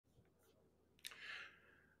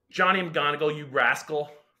Johnny McGonigal, you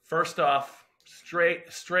rascal. First off,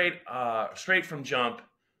 straight from jump.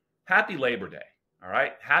 Happy Labor Day. All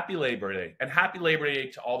right. Happy Labor Day. And happy Labor Day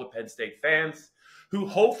to all the Penn State fans who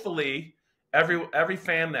hopefully every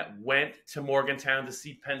fan that went to Morgantown to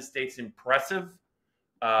see Penn State's impressive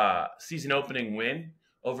season opening win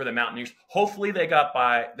over the Mountaineers. Hopefully they got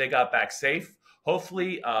back safe.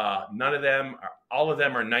 Hopefully all of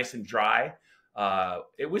them are nice and dry.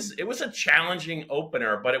 It was a challenging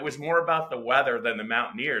opener, but it was more about the weather than the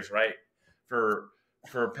Mountaineers, right? For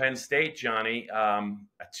Penn State, Johnny, a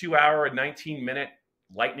 2-hour and 19-minute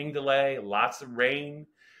lightning delay, lots of rain.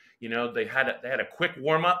 You know, they had a quick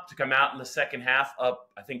warm up to come out in the second half, up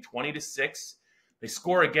I think 20-6. They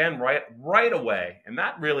score again right away, and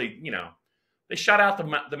that really, you know, they shut out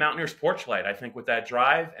the Mountaineers' porch light, I think, with that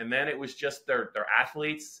drive, and then it was just their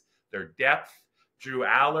athletes, their depth. Drew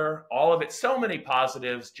Allar, all of it. So many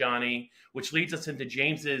positives, Johnny, which leads us into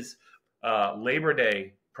James's Labor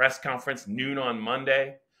Day press conference, noon on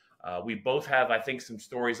Monday. We both have, I think, some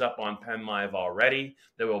stories up on PennLive already.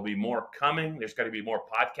 There will be more coming. There's going to be more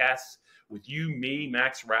podcasts with you, me,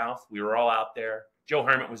 Max, Ralph. We were all out there. Joe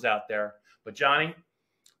Hermit was out there. But, Johnny,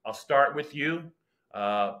 I'll start with you.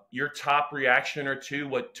 Your top reaction or two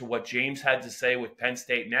to what James had to say with Penn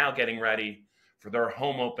State now getting ready for their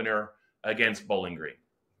home opener against Bowling Green.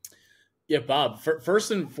 Yeah, Bob,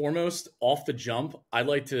 first and foremost, off the jump, I'd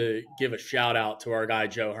like to give a shout out to our guy,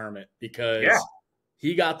 Joe Hermit, because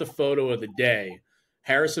he got the photo of the day.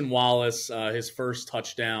 Harrison Wallace, his first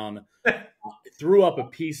touchdown, threw up a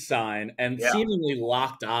peace sign and seemingly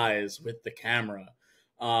locked eyes with the camera.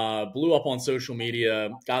 Blew up on social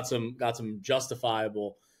media, got some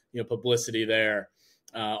justifiable, publicity there.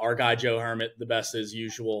 Our guy Joe Hermit, the best as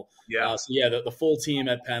usual. The full team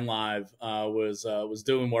at PennLive was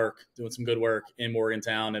doing some good work in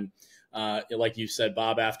Morgantown, and like you said,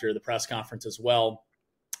 Bob, after the press conference as well,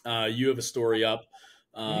 you have a story up,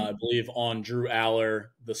 I believe, on Drew Allar,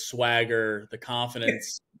 the swagger, the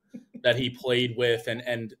confidence that he played with,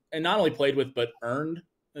 and not only played with but earned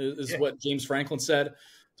is what James Franklin said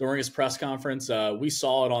during his press conference. We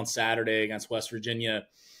saw it on Saturday against West Virginia.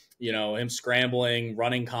 Him scrambling,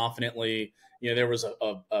 running confidently. There was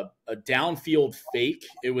a downfield fake.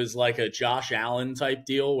 It was like a Josh Allen type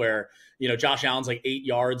deal where, Josh Allen's like 8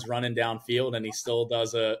 yards running downfield and he still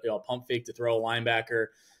does a pump fake to throw a linebacker.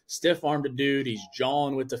 Stiff-armed a dude. He's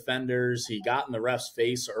jawing with defenders. He got in the ref's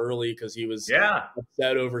face early because he was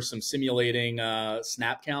upset over some simulating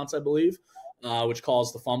snap counts, I believe, which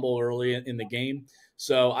caused the fumble early in the game.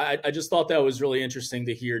 So I just thought that was really interesting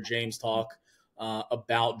to hear James talk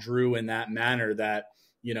about Drew in that manner, that,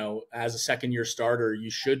 as a second-year starter, you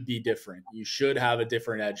should be different. You should have a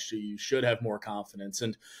different edge to you. You should have more confidence.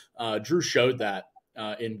 And Drew showed that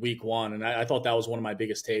in week one. And I thought that was one of my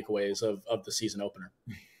biggest takeaways of the season opener.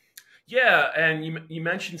 Yeah, and you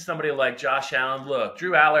mentioned somebody like Josh Allen. Look,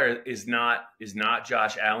 Drew Allar is not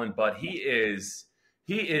Josh Allen, but he is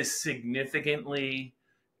significantly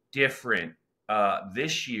different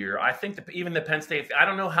this year. I think even the Penn State, I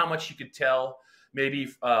don't know how much you could tell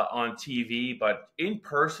maybe on TV, but in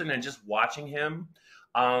person and just watching him,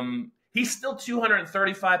 he's still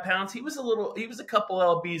 235 pounds. He was a couple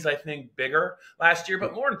lbs, I think, bigger last year,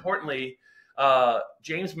 but more importantly,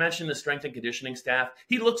 James mentioned the strength and conditioning staff.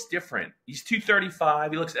 He looks different. He's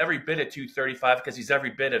 235. He looks every bit of 235 because he's every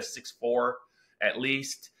bit of 6'4" at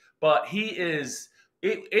least. But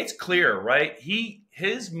it's clear, right?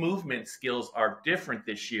 His movement skills are different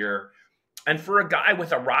this year. And for a guy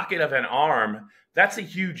with a rocket of an arm, that's a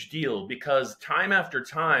huge deal because time after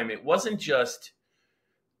time, it wasn't just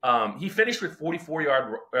he finished with 44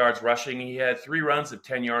 yards rushing. He had 3 runs of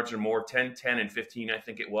 10 yards or more, 10, 10, and 15, I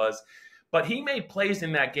think it was. But he made plays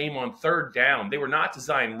in that game on third down. They were not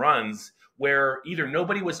designed runs where either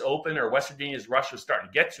nobody was open or West Virginia's rush was starting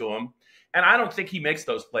to get to him. And I don't think he makes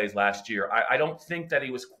those plays last year. I don't think that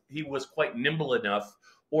he was quite nimble enough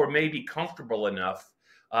or maybe comfortable enough,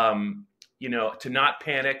 to not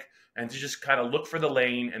panic and to just kind of look for the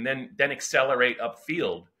lane and then accelerate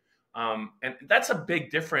upfield. And that's a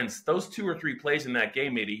big difference. Those 2 or 3 plays in that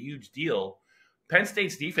game made a huge deal. Penn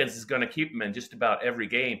State's defense is going to keep him in just about every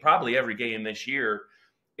game, probably every game this year.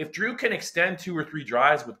 If Drew can extend 2 or 3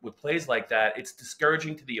 drives with plays like that, it's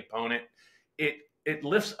discouraging to the opponent. It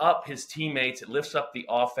lifts up his teammates. It lifts up the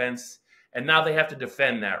offense. And now they have to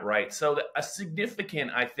defend that, right? So a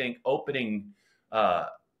significant, I think, opening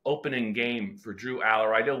game for Drew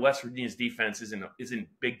Allar. I know West Virginia's defense isn't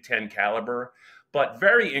Big Ten caliber, but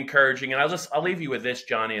very encouraging. And I'll leave you with this,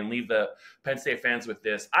 Johnny, and leave the Penn State fans with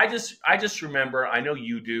this. I just remember, I know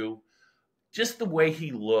you do, just the way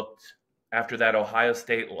he looked after that Ohio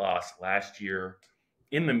State loss last year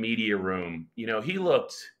in the media room, he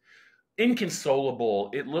looked inconsolable.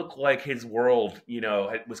 It looked like his world,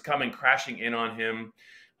 was coming crashing in on him.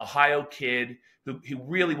 Ohio kid who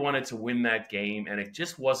really wanted to win that game, and it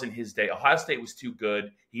just wasn't his day. Ohio State was too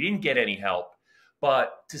good. He didn't get any help.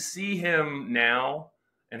 But to see him now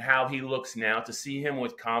and how he looks now, to see him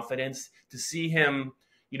with confidence, to see him,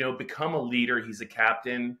 become a leader, he's a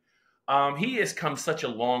captain. He has come such a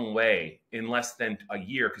long way in less than a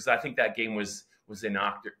year, because I think that game was in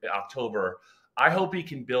October. I hope he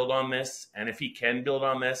can build on this, and if he can build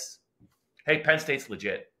on this, hey, Penn State's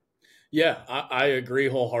legit. Yeah, I agree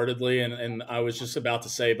wholeheartedly, and I was just about to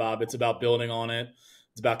say, Bob, it's about building on it.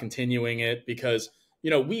 It's about continuing it, because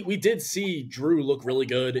we did see Drew look really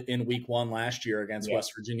good in week 1 last year against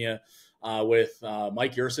West Virginia with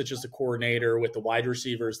Mike Yursich as the coordinator, with the wide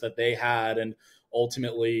receivers that they had, and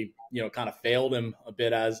ultimately, kind of failed him a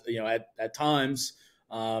bit as, at times,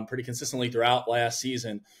 pretty consistently throughout last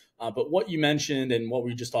season. But what you mentioned and what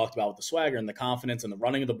we just talked about with the swagger and the confidence and the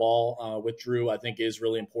running of the ball with Drew, I think is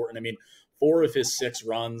really important. I mean, 4 of his 6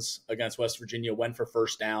 runs against West Virginia went for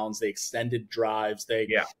first downs. They extended drives. They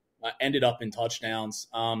ended up in touchdowns.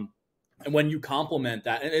 And when you complement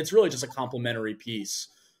that, and it's really just a complementary piece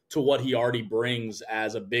to what he already brings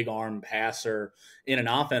as a big arm passer in an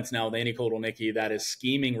offense now with Andy Kotelnick that is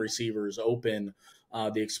scheming receivers open.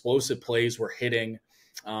 The explosive plays were hitting.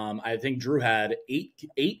 I think Drew had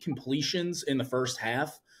eight completions in the first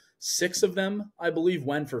half. 6 of them, I believe,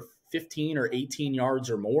 went for 15 or 18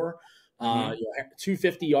 yards or more. 2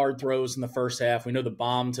 50-yard throws in the first half. We know the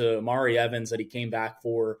bomb to Amari Evans that he came back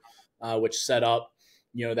for, which set up,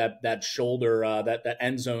 that shoulder, that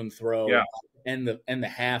end zone throw. Yeah. And the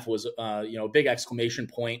half was, a big exclamation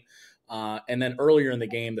point. And then earlier in the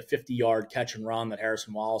game, the 50-yard catch and run that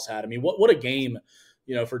Harrison Wallace had. I mean, what a game,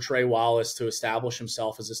 for Trey Wallace to establish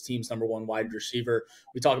himself as his team's #1 wide receiver.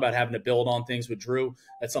 We talk about having to build on things with Drew.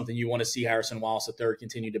 That's something you want to see Harrison Wallace III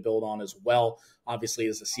continue to build on as well, obviously,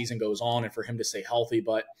 as the season goes on and for him to stay healthy.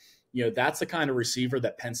 But, that's the kind of receiver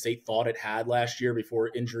that Penn State thought it had last year before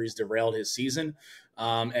injuries derailed his season.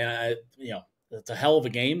 It's a hell of a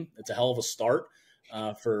game. It's a hell of a start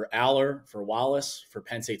for Allar, for Wallace, for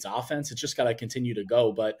Penn State's offense. It's just got to continue to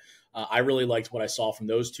go. But I really liked what I saw from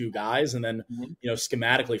those 2 guys, and then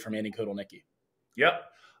schematically from Andy Kotelnick. Yep,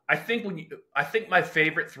 I think my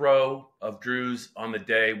favorite throw of Drew's on the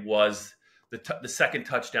day was the second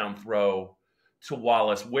touchdown throw to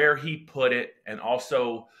Wallace, where he put it, and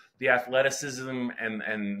also the athleticism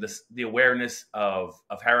and the awareness of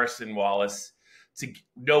Harrison Wallace to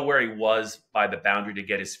know where he was by the boundary to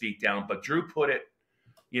get his feet down. But Drew put it,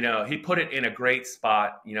 he put it in a great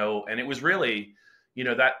spot, and it was really,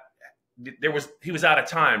 that he was out of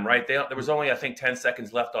time, right? There was only, I think, 10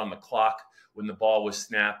 seconds left on the clock when the ball was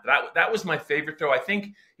snapped. That was my favorite throw. I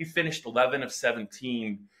think he finished 11 of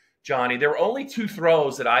 17, Johnny. There were only 2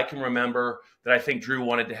 throws that I can remember that I think Drew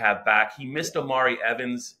wanted to have back. He missed Amari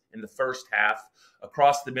Evans in the first half.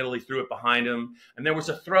 Across the middle, he threw it behind him. And there was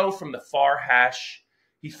a throw from the far hash.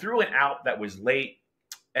 He threw it out that was late.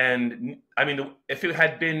 And, I mean, if it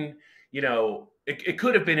had been, it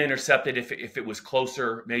could have been intercepted if it was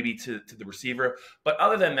closer maybe to the receiver. But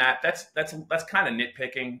other than that, that's kind of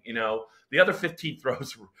nitpicking. The other 15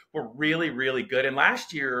 throws were really, really good. And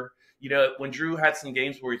last year, when Drew had some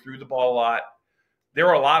games where he threw the ball a lot, there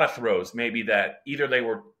were a lot of throws maybe that either they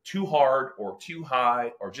were too hard or too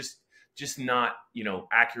high or just not,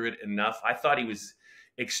 accurate enough. I thought he was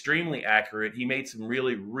extremely accurate. He made some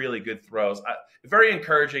really, really good throws. Very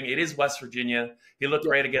encouraging. It is West Virginia. He looked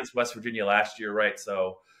great against West Virginia last year, right?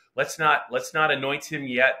 So let's not anoint him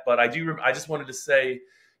yet. But I just wanted to say,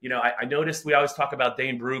 I noticed we always talk about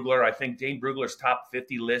Dane Brugler. I think Dane Brugler's top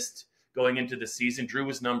 50 list going into the season, Drew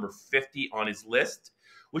was number 50 on his list,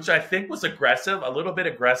 which I think was aggressive, a little bit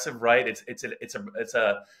aggressive, right? It's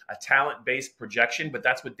a talent-based projection, but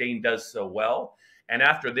that's what Dane does so well. And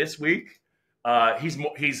after this week, he's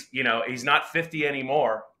not 50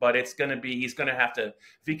 anymore, but he's going to have to,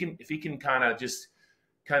 if he can kind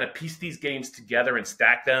of piece these games together and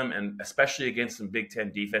stack them, and especially against some Big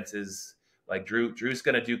Ten defenses like Drew's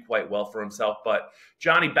going to do quite well for himself. But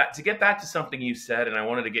Johnny, to get back to something you said, and I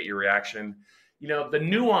wanted to get your reaction. The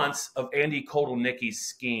nuance of Andy Kotelnicki's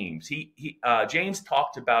schemes. James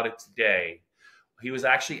talked about it today. He was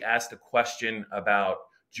actually asked a question about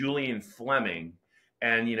Julian Fleming,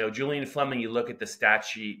 and Julian Fleming. You look at the stat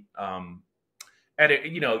sheet, you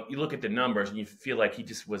look at the numbers, and you feel like he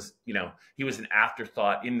just was, he was an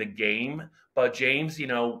afterthought in the game. But James,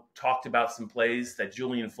 talked about some plays that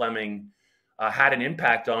Julian Fleming had an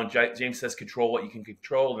impact on. James says control what you can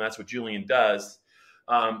control, and that's what Julian does.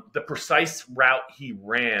 The precise route he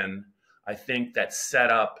ran, I think that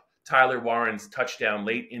set up Tyler Warren's touchdown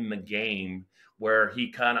late in the game, where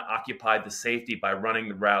he kind of occupied the safety by running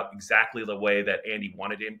the route exactly the way that Andy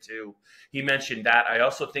wanted him to. He mentioned that. I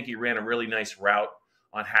also think he ran a really nice route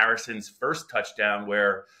on Harrison's first touchdown,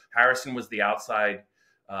 where Harrison was the outside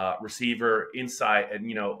receiver inside,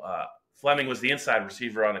 and Fleming was the inside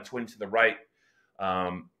receiver on a twin to the right.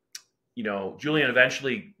 Julian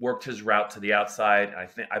eventually worked his route to the outside.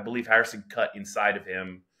 I believe Harrison cut inside of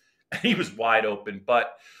him. He was wide open.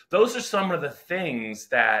 But those are some of the things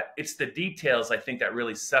that it's the details, I think, that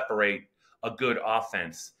really separate a good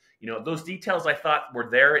offense. Those details I thought were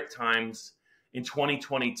there at times in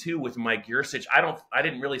 2022 with Mike Yurcich. I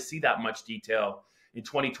didn't really see that much detail in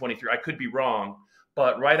 2023. I could be wrong,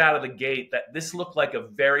 but right out of the gate, that this looked like a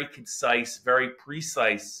very concise, very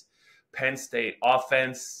precise Penn State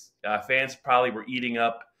offense. Fans probably were eating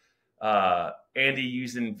up Andy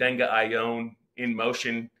using Venga Ione in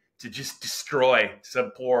motion to just destroy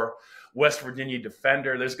some poor West Virginia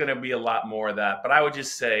defender. There's going to be a lot more of that. But I would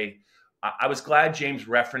just say I was glad James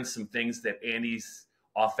referenced some things that Andy's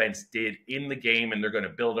offense did in the game, and they're going to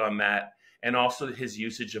build on that. And also his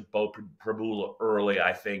usage of Bo Prabula early,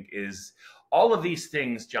 I think, is all of these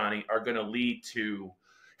things, Johnny, are going to lead to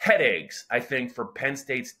headaches, I think, for Penn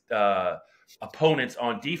State's opponents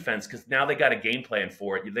on defense, because now they got a game plan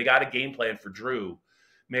for it. They got a game plan for Drew,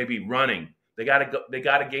 maybe running. They got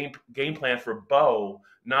a game plan for Bo,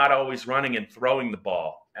 not always running and throwing the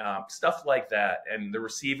ball, stuff like that. And the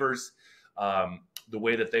receivers, the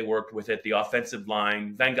way that they worked with it, the offensive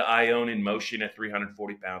line, Venga Ione in motion at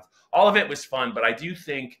 340 pounds. All of it was fun, but I do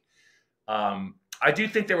think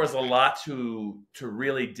there was a lot to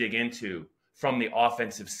really dig into from the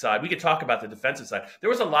offensive side. We could talk about the defensive side.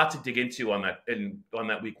 There was a lot to dig into on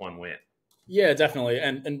that week 1 win. Yeah, definitely.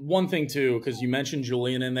 And one thing too, because you mentioned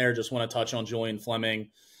Julian in there, just want to touch on Julian Fleming,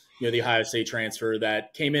 the Ohio State transfer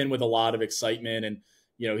that came in with a lot of excitement, and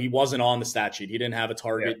he wasn't on the stat sheet. He didn't have a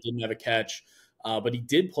target, didn't have a catch, but he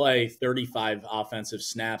did play 35 offensive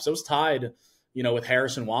snaps. It was tied, with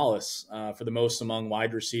Harrison Wallace for the most among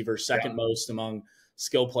wide receivers, second most among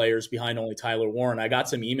skill players, behind only Tyler Warren. I got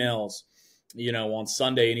some emails, on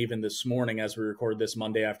Sunday and even this morning as we record this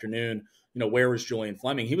Monday afternoon. Where was Julian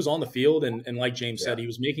Fleming? He was on the field, and like James said, he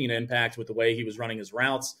was making an impact with the way he was running his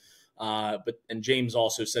routes. And James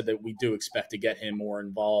also said that we do expect to get him more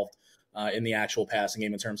involved in the actual passing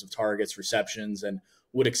game in terms of targets, receptions, and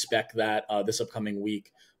would expect that this upcoming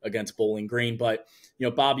week against Bowling Green. But,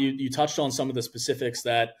 Bob, you touched on some of the specifics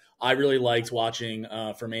that I really liked watching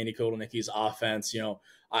from Andy Kotelnicky's offense.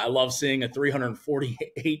 I love seeing a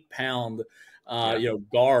 348-pound,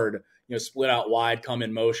 guard, split out wide, come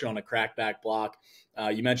in motion on a crackback block.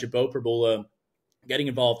 You mentioned Bo Prabula getting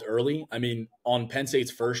involved early. I mean, on Penn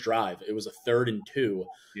State's first drive, it was a 3rd and 2,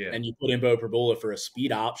 and you put in Bo Prabula for a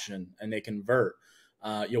speed option, and they convert.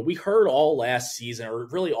 We heard all last season, or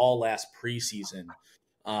really all last preseason,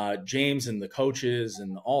 James and the coaches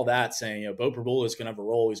and all that saying, Bo Prabula is going to have a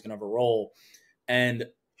role. He's going to have a role. And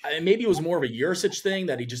maybe it was more of a Yurcich thing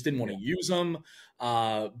that he just didn't want to use him.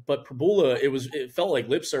 But Prabula, it felt like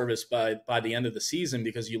lip service by the end of the season,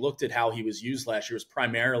 because you looked at how he was used last year. It was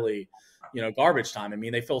primarily, garbage time. I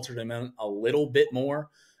mean, they filtered him in a little bit more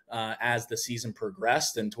as the season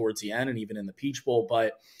progressed and towards the end, and even in the Peach Bowl.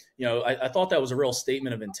 But, I thought that was a real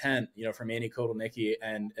statement of intent, from Andy Kotelnick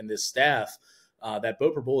and this staff, that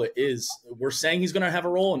Bo Prabula we're saying he's going to have a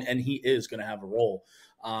role, and he is going to have a role.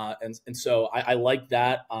 And so I like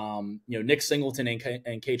that. Nick Singleton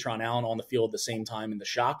and Katron Allen on the field at the same time in the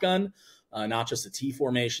shotgun, not just the T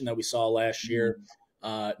formation that we saw last year.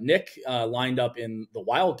 Nick lined up in the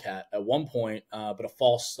Wildcat at one point, but a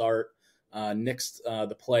false start nixed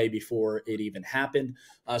the play before it even happened.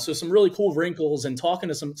 So some really cool wrinkles. And talking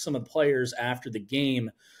to some of the players after the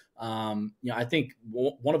game, I think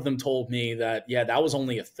one of them told me that, that was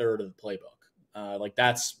only a third of the playbook.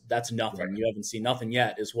 That's nothing. Right. You haven't seen nothing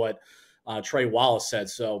yet, is what Trey Wallace said.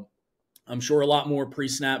 So I'm sure a lot more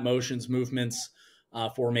pre-snap motions, movements,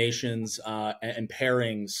 formations, and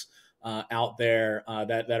pairings out there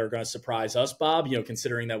that are going to surprise us, Bob.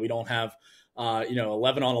 Considering that we don't have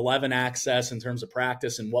 11 on 11 access in terms of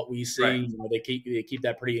practice and what we see. Right. They keep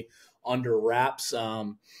that pretty under wraps,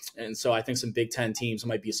 and so I think some Big Ten teams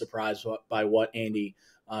might be surprised by what Andy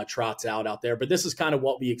trots out there. But this is kind of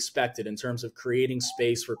what we expected in terms of creating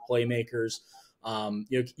space for playmakers.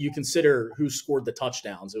 You consider who scored the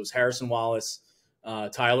touchdowns. It was Harrison Wallace,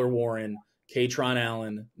 Tyler Warren, Katron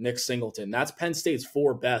Allen, Nick Singleton. That's Penn State's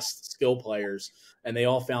 4 best skill players and they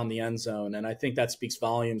all found the end zone. And I think that speaks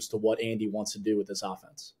volumes to what Andy wants to do with this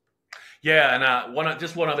offense. Yeah, and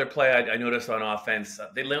one other play I noticed on offense.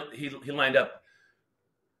 He lined up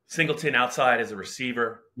Singleton outside as a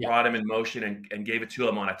receiver, brought him in motion and gave it to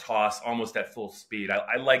him on a toss almost at full speed.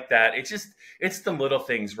 I like that. It's the little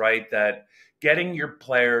things, right? That getting your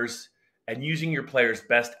players and using your players'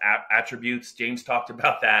 best attributes. James talked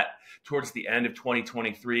about that towards the end of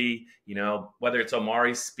 2023, whether it's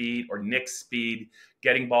Omari's speed or Nick's speed,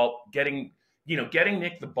 getting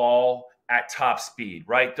Nick the ball at top speed,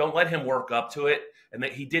 right? Don't let him work up to it. And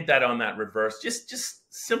he did that on that reverse.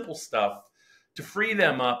 Just simple stuff to free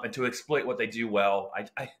them up and to exploit what they do well.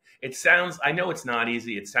 I know it's not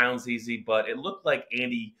easy. It sounds easy, but it looked like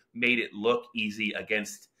Andy made it look easy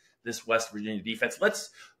against this West Virginia defense.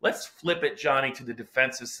 Let's flip it, Johnny, to the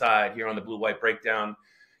defensive side here on the Blue White Breakdown.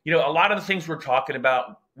 A lot of the things we're talking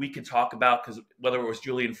about, we could talk about because whether it was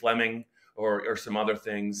Julian Fleming or some other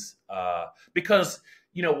things, because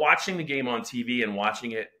watching the game on TV and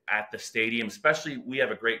watching it at the stadium, especially, we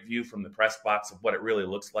have a great view from the press box of what it really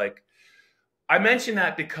looks like. I mention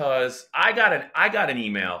that because I got an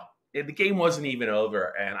email. The game wasn't even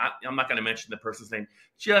over, and I'm not going to mention the person's name,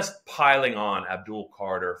 just piling on Abdul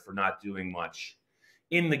Carter for not doing much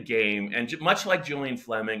in the game. And much like Julian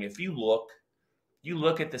Fleming, if you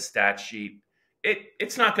look at the stat sheet,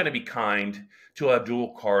 it's not going to be kind to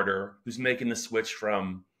Abdul Carter, who's making the switch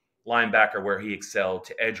from linebacker where he excelled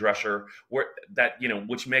to edge rusher,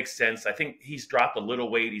 which makes sense. I think he's dropped a little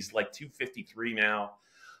weight. He's like 253 now.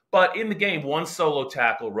 But in the game, one solo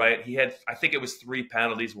tackle, right? He had, I think it was 3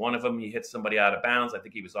 penalties. One of them, he hit somebody out of bounds. I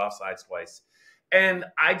think he was offsides twice. And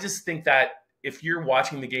I just think that if you're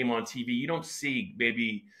watching the game on TV, you don't see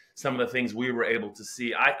maybe some of the things we were able to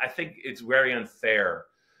see. I think it's very unfair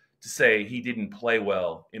to say he didn't play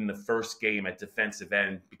well in the first game at defensive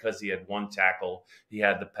end because he had 1 tackle. He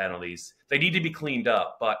had the penalties. They need to be cleaned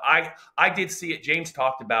up. But I did see it. James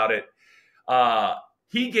talked about it.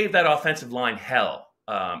 He gave that offensive line hell.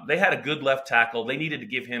 They had a good left tackle. They needed to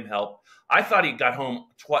give him help. I thought he got home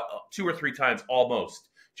 2 or 3 times almost.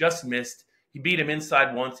 Just missed. He beat him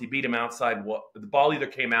inside once. He beat him outside. The ball either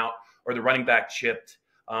came out or the running back chipped.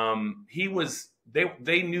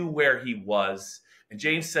 They knew where he was. And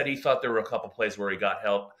James said he thought there were a couple plays where he got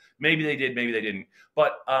help. Maybe they did, maybe they didn't.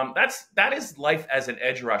 But that is life as an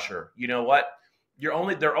edge rusher. You know what? They're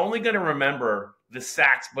only going to remember the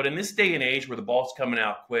sacks. But in this day and age where the ball's coming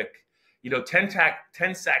out quick, 10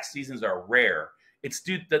 sack seasons are rare.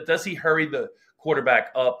 Does he hurry the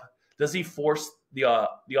quarterback up? Does he force the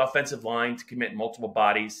offensive line to commit multiple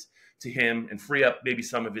bodies to him and free up maybe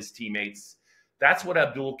some of his teammates? That's what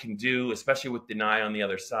Abdul can do, especially with Deny on the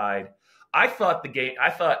other side. I thought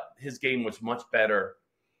his game was much better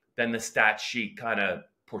than the stat sheet kind of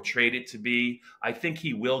portrayed it to be. I think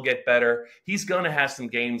he will get better. He's going to have some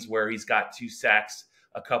games where he's got 2 sacks,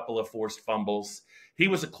 a couple of forced fumbles. He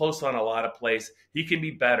was close on a lot of plays. He can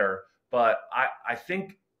be better, but I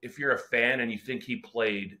think if you're a fan and you think he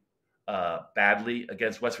played badly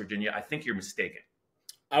against West Virginia, I think you're mistaken.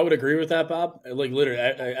 I would agree with that, Bob. Like literally,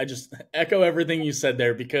 I just echo everything you said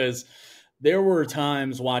there because there were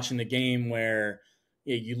times watching the game where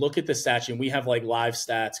you look at the stats and we have like live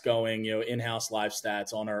stats going, in-house live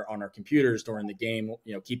stats on our computers during the game,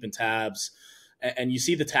 keeping tabs. And you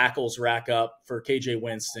see the tackles rack up for KJ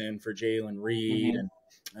Winston, for Jalen Reed,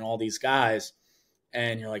 and all these guys,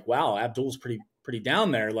 and you're like, "Wow, Abdul's pretty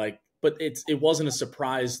down there." Like, but it wasn't a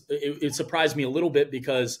surprise. It surprised me a little bit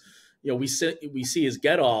because we see his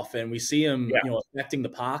get off and we see him affecting the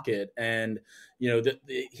pocket, and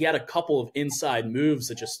he had a couple of inside moves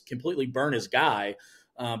that just completely burn his guy.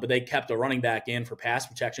 But they kept a running back in for pass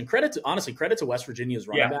protection. Credit to West Virginia's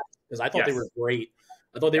running back because I thought they were great.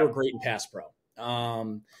 I thought they were great in pass pro.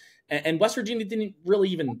 And West Virginia didn't really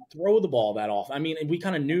even throw the ball that often. I mean, we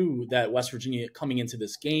kind of knew that West Virginia coming into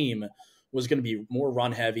this game was going to be more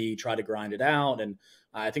run heavy, try to grind it out. And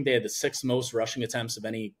I think they had the 6th most rushing attempts of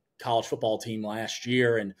any college football team last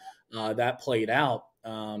year. And that played out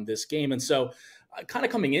this game. And so kind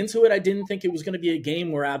of coming into it, I didn't think it was going to be a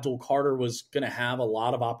game where Abdul Carter was going to have a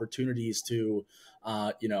lot of opportunities to,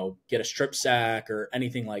 get a strip sack or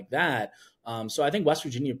anything like that. So I think West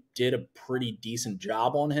Virginia did a pretty decent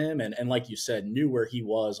job on him. And like you said, knew where he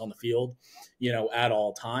was on the field, at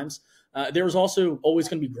all times. There was also always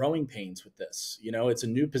going to be growing pains with this. It's a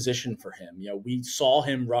new position for him. We saw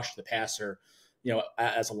him rush the passer,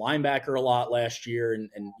 as a linebacker a lot last year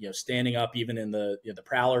and standing up even in the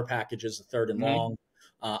prowler packages, the 3rd and long,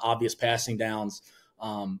 obvious passing downs.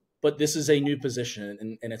 But this is a new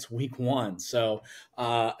position and it's week 1. So,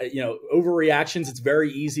 overreactions, it's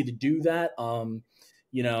very easy to do that.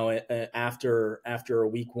 after a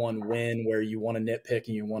week 1 win where you want to nitpick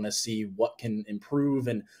and you want to see what can improve.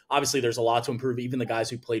 And obviously there's a lot to improve. Even the guys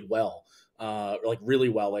who played well, like really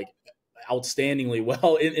well, like outstandingly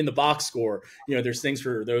well in the box score, there's things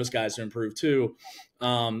for those guys to improve too.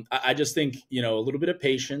 I just think, a little bit of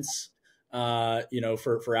patience,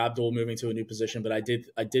 for Abdul moving to a new position, but I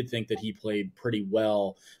did think that he played pretty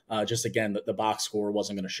well. Just again, the box score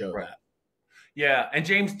wasn't going to show that. Yeah, and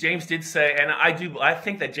James did say, and I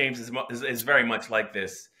think that James is very much like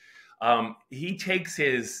this. He takes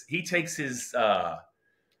his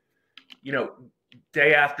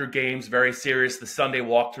day after games very serious. The Sunday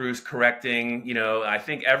walkthroughs, correcting. I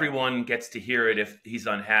think everyone gets to hear it if he's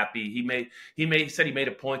unhappy. He said he made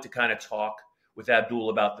a point to kind of talk with Abdul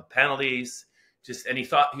about the penalties. And he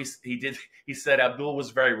said Abdul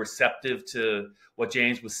was very receptive to what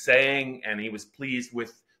James was saying, and he was pleased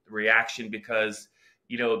with the reaction because,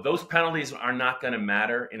 those penalties are not going to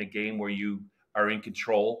matter in a game where you are in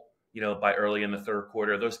control, by early in the third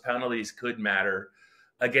quarter. Those penalties could matter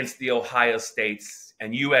against the Ohio States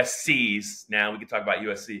and USCs. Now we can talk about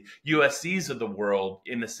USCs of the world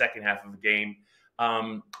in the second half of the game.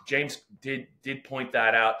 James did point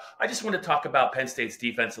that out. I just want to talk about Penn State's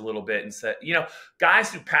defense a little bit and say,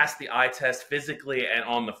 guys who passed the eye test physically and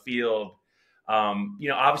on the field,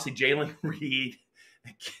 obviously Jalen Reed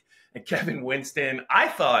and Kevin Winston. I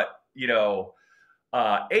thought,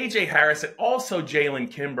 A.J. Harris and also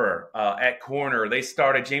Jalen Kimber at corner, they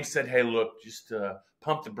started. James said, hey, look, just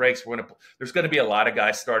pump the brakes. There's going to be a lot of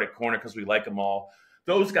guys start at corner because we like them all.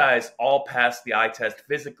 Those guys all passed the eye test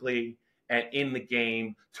physically and in the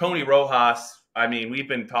game. Tony Rojas, we've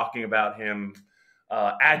been talking about him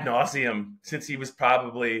ad nauseum since he was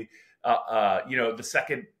probably, the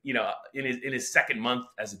second, in his second month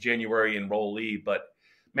as a January enrollee. But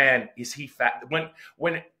man, is he fat?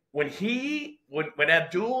 When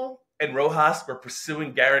Abdul and Rojas were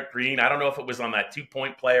pursuing Garrett Green, I don't know if it was on that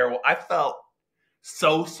 2-point play or I felt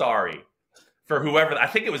so sorry for whoever. I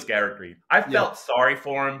think it was Garrett Green. I felt sorry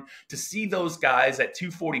for him to see those guys at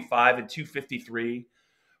 245 and 253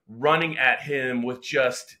 running at him with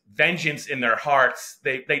just vengeance in their hearts.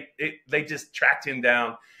 They just tracked him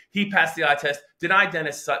down. He passed the eye test. Denied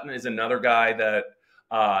Dennis Sutton is another guy that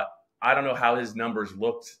I don't know how his numbers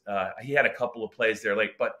looked. He had a couple of plays there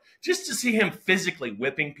late, but just to see him physically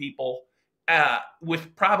whipping people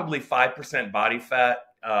with probably 5% body fat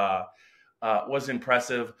was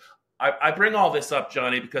impressive. I bring all this up,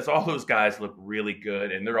 Johnny, because all those guys look really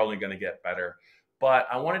good, and they're only going to get better. But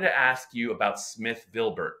I wanted to ask you about Smith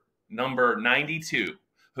Vilbert, number 92,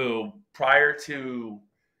 who prior to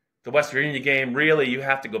the West Virginia game, really you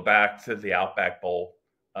have to go back to the Outback Bowl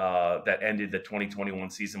that ended the 2021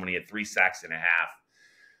 season when he had 3 sacks and a half.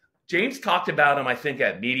 James talked about him, I think,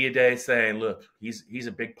 at Media Day, saying, look, he's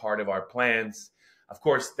a big part of our plans. Of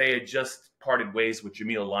course, they had just parted ways with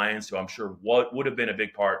Jameel Lyons, who I'm sure would have been a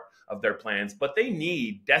big part of their plans, but they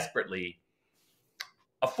need desperately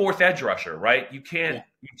a 4th edge rusher, right? You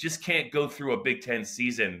just can't go through a Big Ten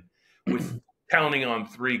season with counting on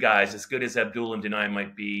 3 guys, as good as Abdul and Denai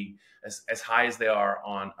might be, as high as they are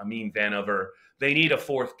on Amin Vanover. They need a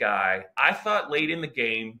 4th guy. I thought late in the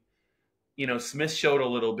game, Smith showed a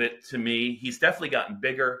little bit to me. He's definitely gotten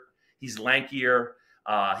bigger. He's lankier.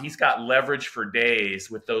 He's got leverage for days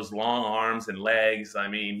with those long arms and legs.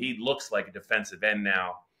 He looks like a defensive end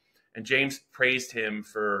now. And James praised him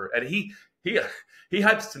and he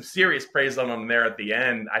had some serious praise on him there at the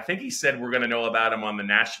end. I think he said we're going to know about him on the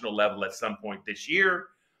national level at some point this year.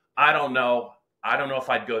 I don't know. I don't know if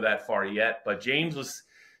I'd go that far yet, but James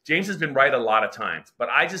has been right a lot of times. But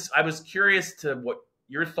I was curious to what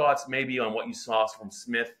your thoughts maybe on what you saw from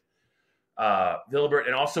Smith Vilbert,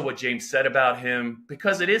 and also what James said about him,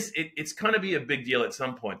 because it's going to be a big deal at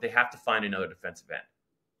some point. They have to find another defensive end.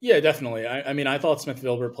 Yeah, definitely. I thought Smith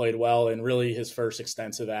Vilbert played well, and really his first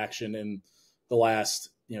extensive action in the last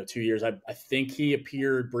 2 years. I think he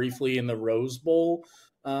appeared briefly in the Rose Bowl,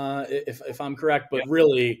 if I'm correct, but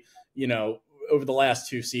really, over the last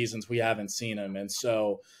 2 seasons we haven't seen him. And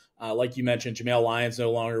so, like you mentioned, Jameel Lyons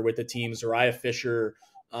no longer with the team. Zariah Fisher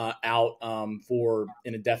out for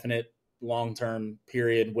an indefinite long-term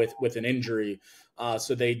period with an injury.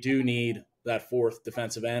 So they do need that 4th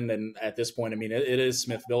defensive end. And at this point, it is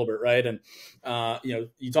Smith Vilbert, right? And,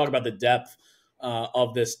 you talk about the depth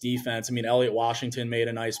of this defense. Elliott Washington made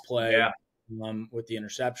a nice play with the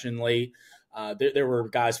interception late. There were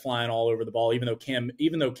guys flying all over the ball, even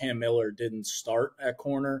though Cam Miller didn't start at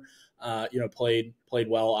corner. played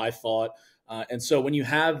well, I thought. And so when you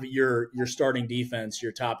have your starting defense,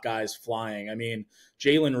 your top guys flying, I mean,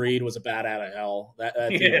 Jalen Reed was a bat out of hell. That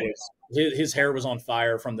his hair was on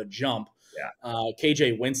fire from the jump. Yeah.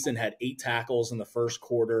 KJ Winston had 8 tackles in the first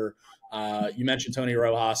quarter. You mentioned Tony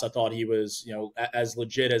Rojas. I thought he was, as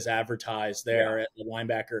legit as advertised there at the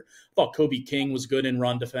linebacker. I thought Kobe King was good in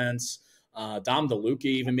run defense. Dom DeLuca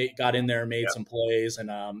even got in there and made some plays, and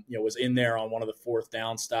was in there on one of the 4th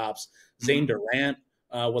down stops. Zane Durant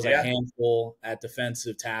was a handful at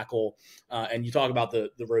defensive tackle. And you talk about the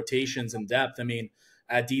rotations and depth. I mean,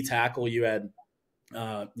 at D tackle, you had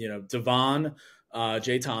Devon,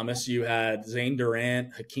 Jay Thomas. You had Zane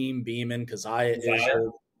Durant, Hakeem Beamon, Keziah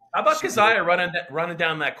Israel. How about Keziah running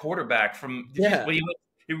down that quarterback from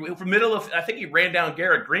from middle of? I think he ran down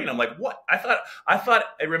Garrett Green. I'm like, what? I thought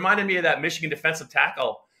it reminded me of that Michigan defensive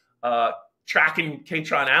tackle tracking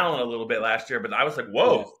Katron Allen a little bit last year. But I was like,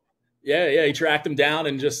 whoa. Yeah, he tracked him down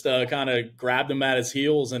and just kind of grabbed him at his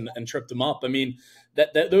heels and tripped him up. I mean,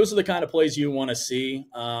 those are the kind of plays you want to see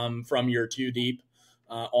from your 2 deep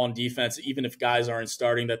on defense, even if guys aren't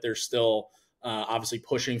starting, that they're still obviously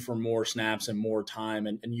pushing for more snaps and more time.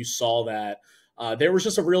 And you saw that. There was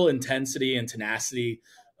just a real intensity and tenacity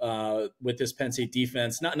with this Penn State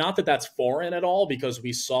defense. Not that that's foreign at all, because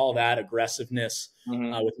we saw that aggressiveness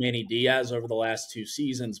with Manny Diaz over the last 2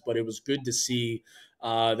 seasons, but it was good to see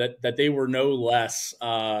that they were no less,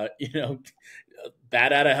 bat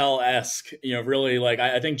out of hell-esque. Really, like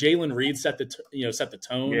I think Jalen Reed set the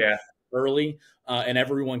tone early, and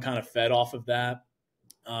everyone kind of fed off of that.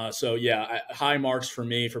 High marks for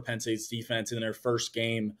me for Penn State's defense in their first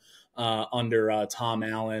game under Tom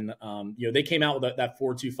Allen. They came out with that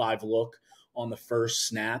 4-2-5 look on the first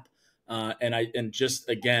snap. I think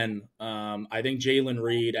Jalen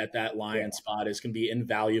Reed at that Lion spot is going to be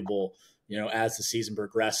invaluable, as the season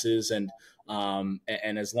progresses, and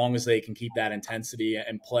as long as they can keep that intensity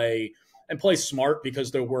and play smart,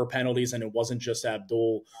 because there were penalties and it wasn't just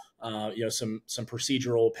Abdul, some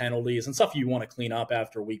procedural penalties and stuff you want to clean up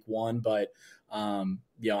after week 1. But, I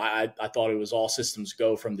thought it was all systems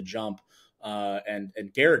go from the jump. And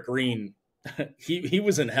Garrett Green, he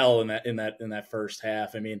was in hell in that first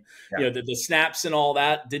half. I mean, the snaps and all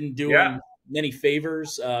that didn't do him many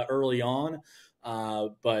favors early on.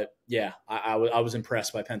 But I was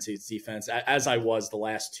impressed by Penn State's defense, as I was the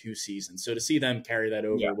last 2 seasons. So to see them carry that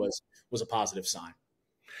over was a positive sign.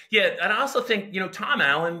 Yeah, and I also think Tom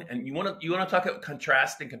Allen, and you want to talk about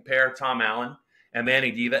contrast and compare Tom Allen and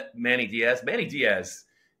Manny Diaz. Manny Diaz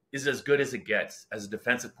is as good as it gets as a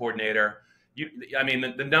defensive coordinator.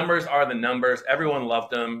 The numbers are the numbers. Everyone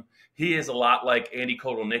loved him. He is a lot like Andy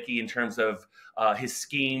Kotelnick in terms of his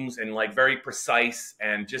schemes, and like very precise,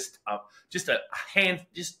 and just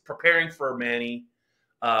preparing for Manny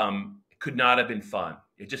could not have been fun.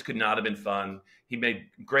 It just could not have been fun. He made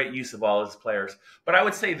great use of all his players. But I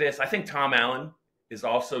would say this: I think Tom Allen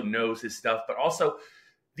also knows his stuff, but also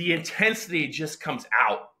the intensity just comes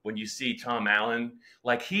out when you see Tom Allen.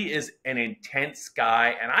 Like, he is an intense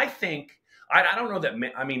guy, and I think I don't know that.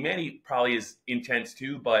 Manny probably is intense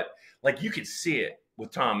too, but like, you could see it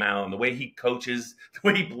with Tom Allen, the way he coaches, the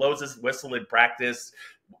way he blows his whistle in practice.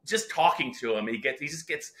 Just talking to him, he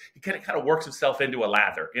kind of works himself into a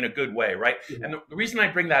lather in a good way, right? Mm-hmm. And the reason I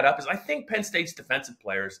bring that up is I think Penn State's defensive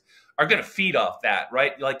players are going to feed off that,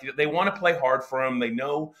 right? Like, they want to play hard for him. They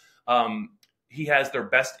know he has their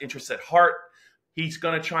best interests at heart. He's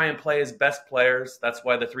going to try and play his best players. That's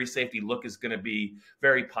why the 3 safety look is going to be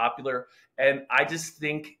very popular. And I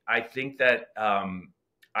think that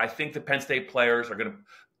the Penn State players are going to.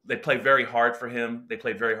 They play very hard for him. They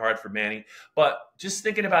play very hard for Manny. But just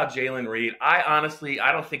thinking about Jalen Reed, I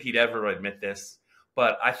don't think he'd ever admit this,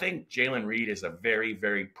 but I think Jalen Reed is a very,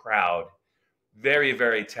 very proud, very,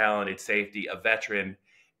 very talented safety, a veteran.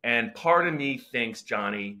 And part of me thinks,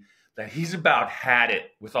 Johnny, that he's about had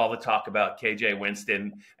it with all the talk about KJ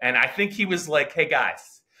Winston. And I think he was like, hey,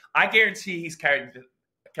 guys, I guarantee he's carried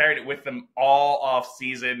it with them all off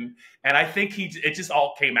season. And I think it just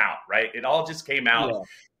all came out, right? It all just came out. Yeah.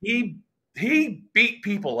 He beat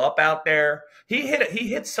people up out there. He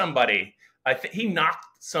hit somebody. I think he knocked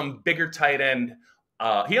some bigger tight end.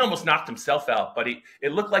 He almost knocked himself out, but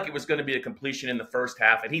it looked like it was going to be a completion in the first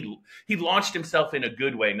half. And he launched himself in a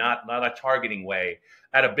good way, not a targeting way,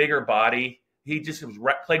 at a bigger body. He just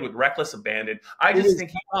played with reckless abandon.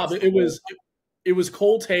 It was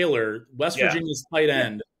Cole Taylor, West Virginia's tight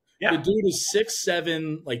end. Yeah. The dude is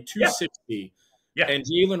 6'7", like 260. Yeah. And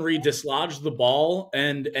Jalen Reed dislodged the ball,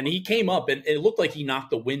 and he came up, and it looked like he knocked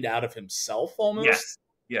the wind out of himself almost.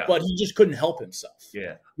 Yeah. but he just couldn't help himself.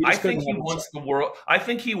 Yeah. I think he wants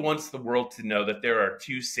the world to know that there are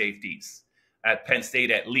two safeties at Penn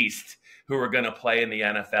State at least who are going to play in the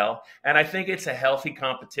NFL. And I think it's a healthy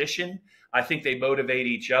competition. I think they motivate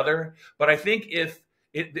each other. But I think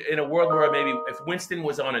in a world where maybe if Winston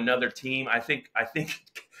was on another team, I think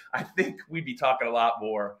we'd be talking a lot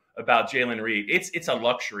more about Jalen Reed. It's a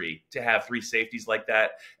luxury to have three safeties like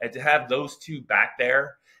that, and to have those two back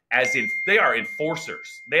there, as in they are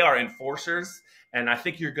enforcers. They are enforcers, and I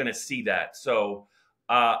think you're going to see that. So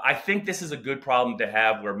I think this is a good problem to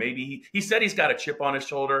have, where maybe he said he's got a chip on his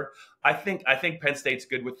shoulder. I think Penn State's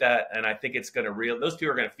good with that, and I think it's going to those two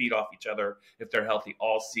are going to feed off each other if they're healthy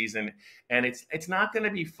all season, and it's not going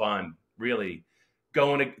to be fun really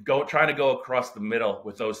trying to go across the middle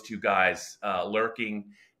with those two guys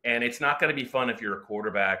lurking, and it's not going to be fun if you're a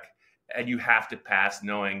quarterback and you have to pass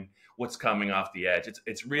knowing what's coming off the edge.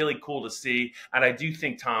 It's really cool to see, and I do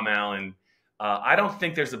think Tom Allen. I don't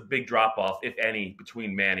think there's a big drop-off, if any,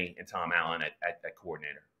 between Manny and Tom Allen at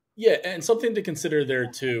coordinator. Yeah, and something to consider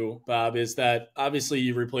there too, Bob, is that obviously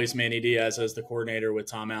you replace Manny Diaz as the coordinator with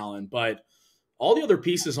Tom Allen, but all the other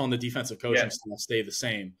pieces on the defensive coaching staff stay the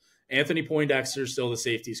same. Anthony Poindexter still the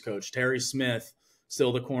safeties coach, Terry Smith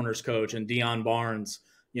still the corners coach, and Deion Barnes,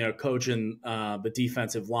 coaching the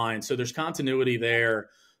defensive line. So there's continuity there,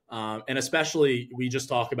 and especially we just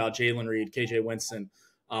talked about Jalen Reed, KJ Winston.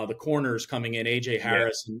 The corners coming in, A.J.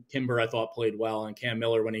 Harris and Kimber, I thought played well, and Cam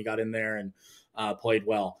Miller when he got in there and played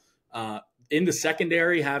well. In the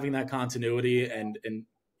secondary, having that continuity and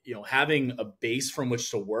having a base from which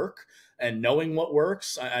to work and knowing what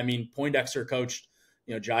works. I mean, Poindexter coached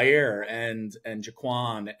Jair and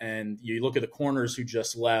Jaquan, and you look at the corners who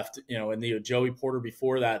just left, and Joey Porter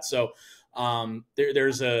before that. So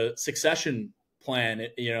there's a succession plan,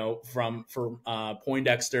 for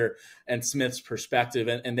Poindexter and Smith's perspective,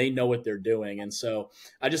 and they know what they're doing. And so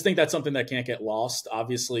I just think that's something that can't get lost.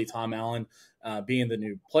 Obviously, Tom Allen, being the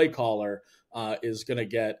new play caller, is going to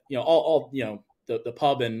get all the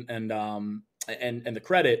pub and the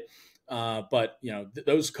credit. But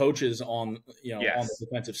those coaches on on the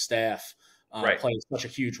defensive staff play such a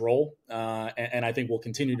huge role, and I think will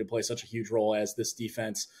continue to play such a huge role as this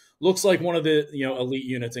defense looks like one of the elite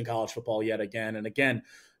units in college football yet again. And again,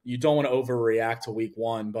 you don't want to overreact to week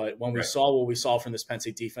one, but when we saw what we saw from this Penn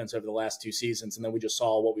State defense over the last two seasons, and then we just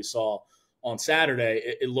saw what we saw on Saturday,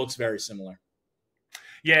 it looks very similar.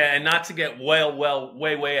 Yeah, and not to get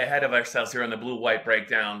way ahead of ourselves here on the blue-white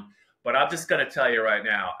breakdown, but I'm just going to tell you right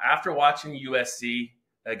now, after watching USC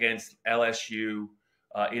against LSU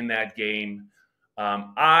in that game,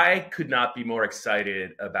 I could not be more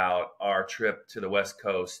excited about our trip to the West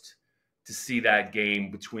Coast to see that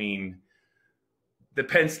game between the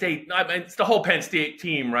Penn State, it's the whole Penn State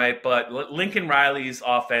team, right? But Lincoln Riley's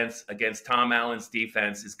offense against Tom Allen's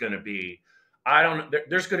defense is going to be,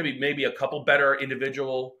 there's going to be maybe a couple better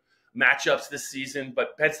individual matchups this season,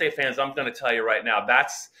 but Penn State fans, I'm going to tell you right now,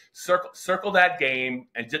 that's circle that game,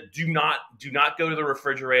 and do not go to the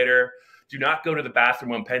refrigerator. Do not go to the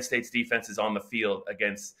bathroom when Penn State's defense is on the field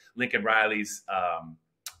against Lincoln Riley's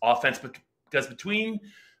offense, because between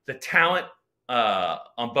the talent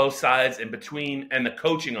on both sides and the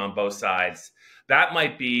coaching on both sides, that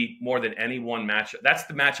might be more than any one matchup. That's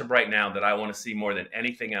the matchup right now that I want to see more than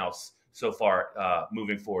anything else so far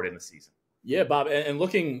moving forward in the season. Yeah, Bob, and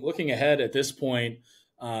looking ahead at this point,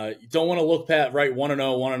 you don't want to look past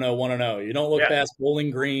 1-0. You don't look past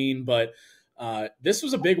Bowling Green, but this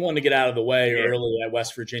was a big one to get out of the way early at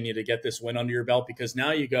West Virginia to get this win under your belt, because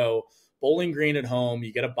now you go Bowling Green at home,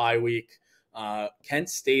 you get a bye week, Kent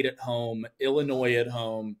State at home, Illinois at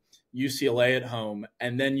home, UCLA at home,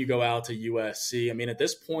 and then you go out to USC. I mean, at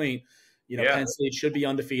this point, Penn State should be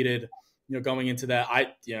undefeated. Going into that,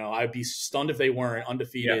 I'd be stunned if they weren't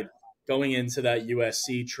undefeated going into that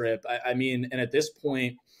USC trip. I mean, and at this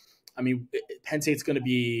point, Penn State's going to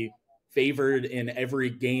be favored in every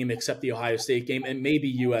game except the Ohio State game and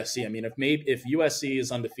maybe USC. I mean, if USC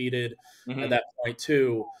is undefeated at that point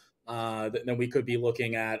too, then we could be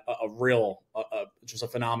looking at just a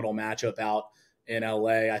phenomenal matchup out in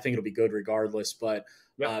LA. I think it'll be good regardless, but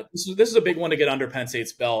this is a big one to get under Penn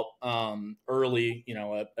State's belt early,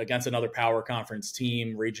 against another power conference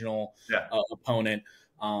team, regional opponent,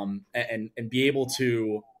 and be able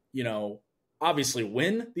to, obviously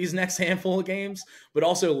win these next handful of games, but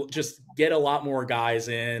also just get a lot more guys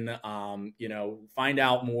in, find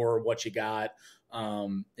out more what you got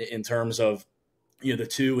in terms of, the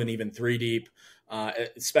 2 and even 3 deep,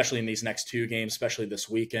 especially in these next 2 games, especially this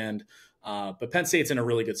weekend. But Penn State's in a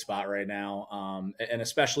really good spot right now. And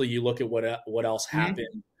especially you look at what else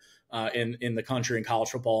happened in the country in college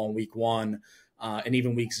football in week 1. And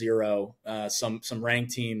even week 0, some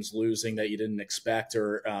ranked teams losing that you didn't expect,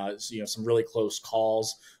 or some really close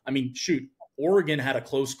calls. I mean, shoot, Oregon had a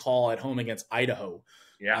close call at home against Idaho.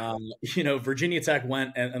 Yeah. Virginia Tech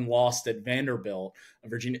went and lost at Vanderbilt.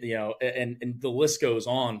 Virginia, and the list goes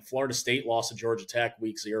on. Florida State lost to Georgia Tech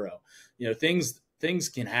week 0. Things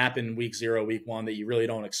can happen week 0, week 1 that you really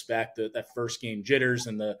don't expect. That first game jitters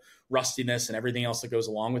and the rustiness and everything else that goes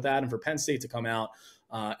along with that. And for Penn State to come out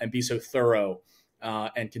and be so thorough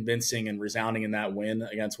and convincing and resounding in that win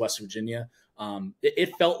against West Virginia,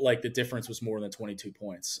 it felt like the difference was more than 22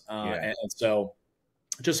 points. And so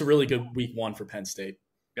just a really good week 1 for Penn State.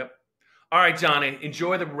 Yep. All right, Johnny,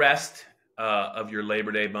 enjoy the rest of your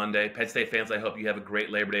Labor Day Monday. Penn State fans, I hope you have a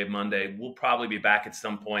great Labor Day Monday. We'll probably be back at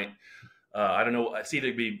some point. I don't know.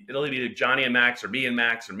 It'll either be Johnny and Max, or me and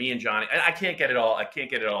Max, or me and Johnny. I can't get it all. I can't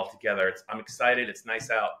get it all together. I'm excited. It's nice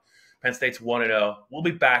out. Penn State's 1-0. We'll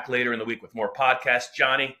be back later in the week with more podcasts.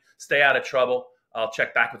 Johnny, stay out of trouble. I'll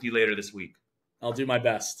check back with you later this week. I'll do my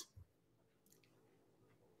best.